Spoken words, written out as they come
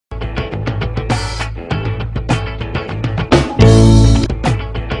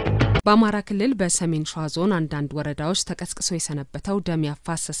በአማራ ክልል በሰሜን ሸዋ ዞን አንዳንድ ወረዳዎች ተቀስቅሶ የሰነበተው ደም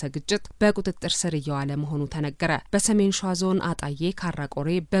ያፋሰሰ ግጭት በቁጥጥር ስር እየዋለ መሆኑ ተነገረ። በሰሜን ሸዋ ዞን አጣዬ ካራቆሬ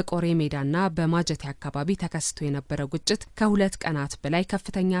በቆሬ ሜዳና በማጀቴ አካባቢ ተከስቶ የነበረው ግጭት ከሁለት ቀናት በላይ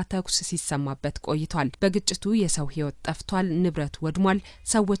ከፍተኛ ተኩስ ሲሰማበት ቆይቷል። በግጭቱ የሰው ሕይወት ጠፍቷል፣ ንብረት ወድሟል፣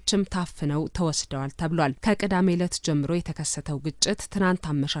 ሰዎችም ታፍነው ተወስደዋል ተብሏል። ከቅዳሜ ዕለት ጀምሮ የተከሰተው ግጭት ትናንት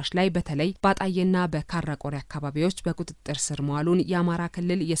አመሻሽ ላይ በተለይ በአጣዬና በካራቆሬ አካባቢዎች በቁጥጥር ስር መዋሉን የአማራ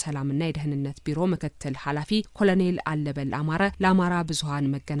ክልል የሰላምና የደህንነት ቢሮ ምክትል ኃላፊ ኮሎኔል አለበል አማረ ለአማራ ብዙሃን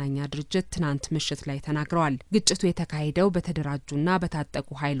መገናኛ ድርጅት ትናንት ምሽት ላይ ተናግረዋል። ግጭቱ የተካሄደው በተደራጁና በታጠቁ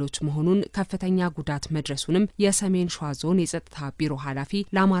ኃይሎች መሆኑን ከፍተኛ ጉዳት መድረሱንም የሰሜን ሸዋ ዞን የጸጥታ ቢሮ ኃላፊ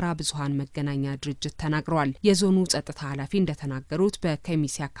ለአማራ ብዙሃን መገናኛ ድርጅት ተናግረዋል። የዞኑ ጸጥታ ኃላፊ እንደተናገሩት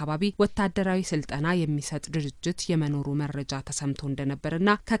በከሚሴ አካባቢ ወታደራዊ ስልጠና የሚሰጥ ድርጅት የመኖሩ መረጃ ተሰምቶ እንደነበርና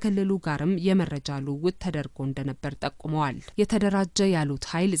ከክልሉ ጋርም የመረጃ ልውውጥ ተደርጎ እንደነበር ጠቁመዋል። የተደራጀ ያሉት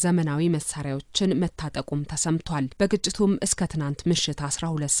ኃይል ዘመናዊ መሳሪያዎችን መታጠቁም ተሰምቷል። በግጭቱም እስከ ትናንት ምሽት 12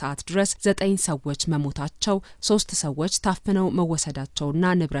 ሰዓት ድረስ 9 ሰዎች መሞታቸው፣ 3 ሰዎች ታፍነው መወሰዳቸውና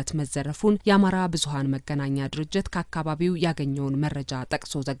ንብረት መዘረፉን የአማራ ብዙሃን መገናኛ ድርጅት ከአካባቢው ያገኘውን መረጃ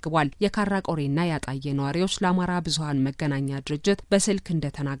ጠቅሶ ዘግቧል። የካራቆሬና ያጣዬ ነዋሪዎች ለአማራ ብዙሃን መገናኛ ድርጅት በስልክ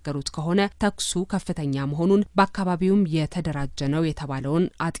እንደተናገሩት ከሆነ ተኩሱ ከፍተኛ መሆኑን በአካባቢውም የተደራጀ ነው የተባለውን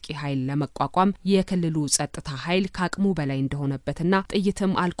አጥቂ ኃይል ለመቋቋም የክልሉ ጸጥታ ኃይል ከአቅሙ በላይ እንደሆነበትና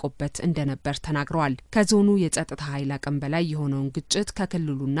ጥይትም አልቆበት እንደነበር ተናግረዋል። ከዞኑ የጸጥታ ኃይል አቅም በላይ የሆነውን ግጭት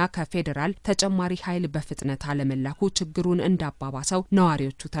ከክልሉና ከፌደራል ተጨማሪ ኃይል በፍጥነት አለመላኩ ችግሩን እንዳባባሰው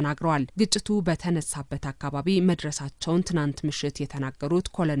ነዋሪዎቹ ተናግረዋል። ግጭቱ በተነሳበት አካባቢ መድረሳቸውን ትናንት ምሽት የተናገሩት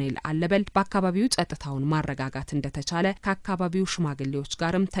ኮሎኔል አለበል በአካባቢው ጸጥታውን ማረጋጋት እንደተቻለ ከአካባቢው ሽማግሌዎች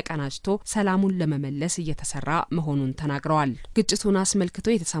ጋርም ተቀናጅቶ ሰላሙን ለመመለስ እየተሰራ መሆኑን ተናግረዋል። ግጭቱን አስመልክቶ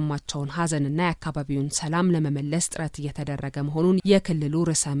የተሰማቸውን ሐዘንና የአካባቢውን ሰላም ለመመለስ ጥረት እየተደረገ መሆኑን የክልሉ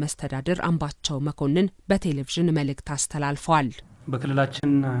ርዕሰ መስተዳድር አምባቸው መኮንን በቴሌቪዥን መልእክት አስተላልፈዋል።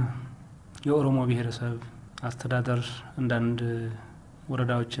 በክልላችን የኦሮሞ ብሔረሰብ አስተዳደር አንዳንድ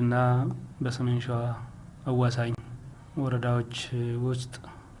ወረዳዎችና በሰሜን ሸዋ አዋሳኝ ወረዳዎች ውስጥ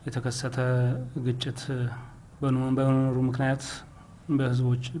የተከሰተ ግጭት በመኖሩ ምክንያት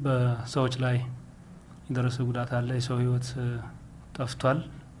በሰዎች ላይ የደረሰ ጉዳት አለ። የሰው ሕይወት ጠፍቷል።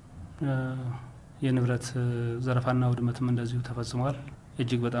 የንብረት ዘረፋና ውድመትም እንደዚሁ ተፈጽሟል።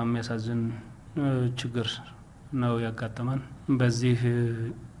 እጅግ በጣም የሚያሳዝን ችግር ነው ያጋጠመን። በዚህ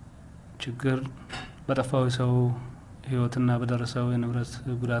ችግር በጠፋው ሰው ሕይወትና በደረሰው የንብረት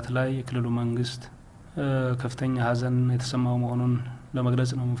ጉዳት ላይ የክልሉ መንግስት ከፍተኛ ሐዘን የተሰማው መሆኑን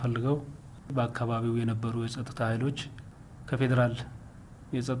ለመግለጽ ነው የምፈልገው። በአካባቢው የነበሩ የጸጥታ ኃይሎች ከፌደራል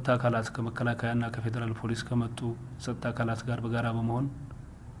የጸጥታ አካላት ከመከላከያና ከፌደራል ፖሊስ ከመጡ የጸጥታ አካላት ጋር በጋራ በመሆን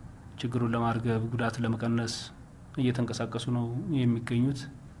ችግሩን ለማርገብ ጉዳት ለመቀነስ እየተንቀሳቀሱ ነው የሚገኙት።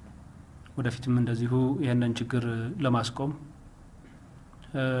 ወደፊትም እንደዚሁ ይሄንን ችግር ለማስቆም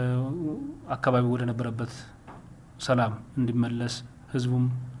አካባቢው ወደ ነበረበት ሰላም እንዲመለስ ህዝቡም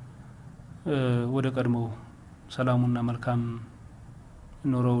ወደ ቀድሞ ሰላሙና መልካም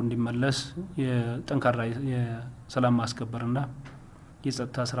ኑሮው እንዲመለስ የጠንካራ የሰላም ማስከበርና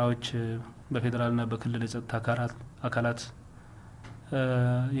የጸጥታ ስራዎች በፌደራልና በክልል የጸጥታ አካላት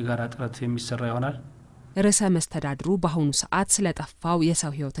የጋራ ጥረት የሚሰራ ይሆናል። ርዕሰ መስተዳድሩ በአሁኑ ሰዓት ስለጠፋው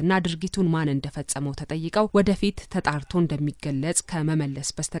የሰው ሕይወትና ድርጊቱን ማን እንደፈጸመው ተጠይቀው ወደፊት ተጣርቶ እንደሚገለጽ ከመመለስ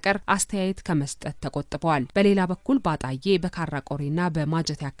በስተቀር አስተያየት ከመስጠት ተቆጥበዋል። በሌላ በኩል በአጣዬ በካራቆሬና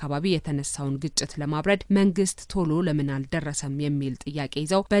በማጀቴ አካባቢ የተነሳውን ግጭት ለማብረድ መንግስት ቶሎ ለምን አልደረሰም የሚል ጥያቄ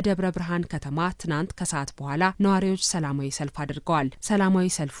ይዘው በደብረ ብርሃን ከተማ ትናንት ከሰዓት በኋላ ነዋሪዎች ሰላማዊ ሰልፍ አድርገዋል።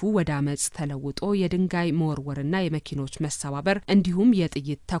 ሰላማዊ ሰልፉ ወደ አመጽ ተለውጦ የድንጋይ መወርወርና የመኪኖች መሰባበር እንዲሁም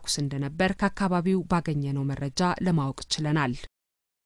የጥይት ተኩስ እንደነበር ከአካባቢው ባገኘነው መረጃ ለማወቅ ችለናል።